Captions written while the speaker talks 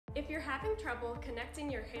If you're having trouble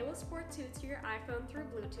connecting your Halo Sport 2 to your iPhone through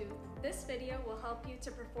Bluetooth, this video will help you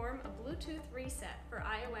to perform a Bluetooth reset for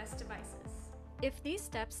iOS devices. If these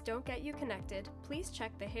steps don't get you connected, please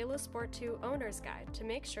check the Halo Sport 2 Owner's Guide to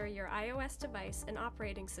make sure your iOS device and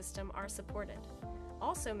operating system are supported.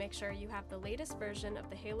 Also make sure you have the latest version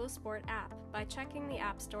of the Halo Sport app by checking the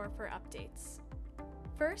App Store for updates.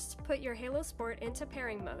 First, put your Halo Sport into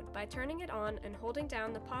pairing mode by turning it on and holding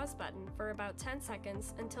down the pause button for about 10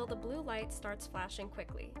 seconds until the blue light starts flashing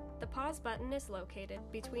quickly. The pause button is located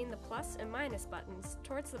between the plus and minus buttons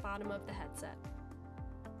towards the bottom of the headset.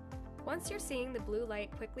 Once you're seeing the blue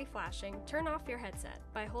light quickly flashing, turn off your headset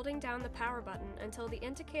by holding down the power button until the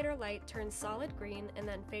indicator light turns solid green and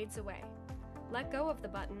then fades away. Let go of the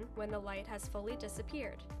button when the light has fully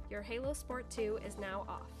disappeared. Your Halo Sport 2 is now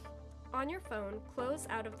off. On your phone, close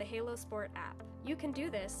out of the Halo Sport app. You can do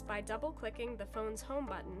this by double-clicking the phone's home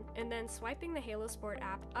button and then swiping the Halo Sport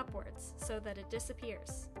app upwards so that it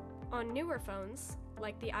disappears. On newer phones,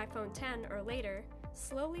 like the iPhone 10 or later,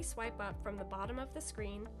 slowly swipe up from the bottom of the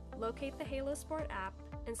screen, locate the Halo Sport app,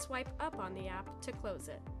 and swipe up on the app to close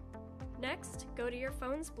it. Next, go to your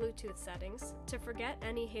phone's Bluetooth settings to forget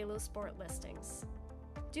any Halo Sport listings.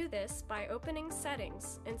 Do this by opening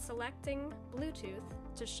Settings and selecting Bluetooth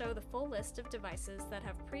to show the full list of devices that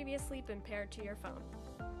have previously been paired to your phone.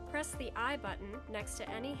 Press the I button next to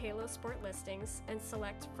any Halo Sport listings and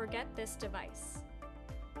select Forget this device.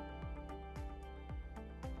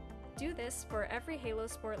 Do this for every Halo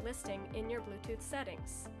Sport listing in your Bluetooth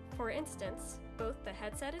settings. For instance, both the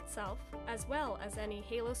headset itself as well as any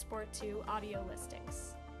Halo Sport 2 audio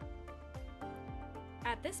listings.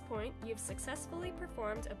 At this point, you've successfully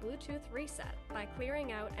performed a Bluetooth reset by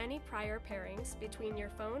clearing out any prior pairings between your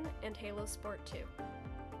phone and Halo Sport 2.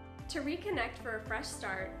 To reconnect for a fresh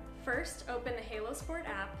start, first open the Halo Sport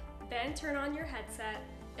app, then turn on your headset,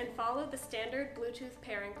 and follow the standard Bluetooth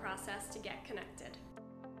pairing process to get connected.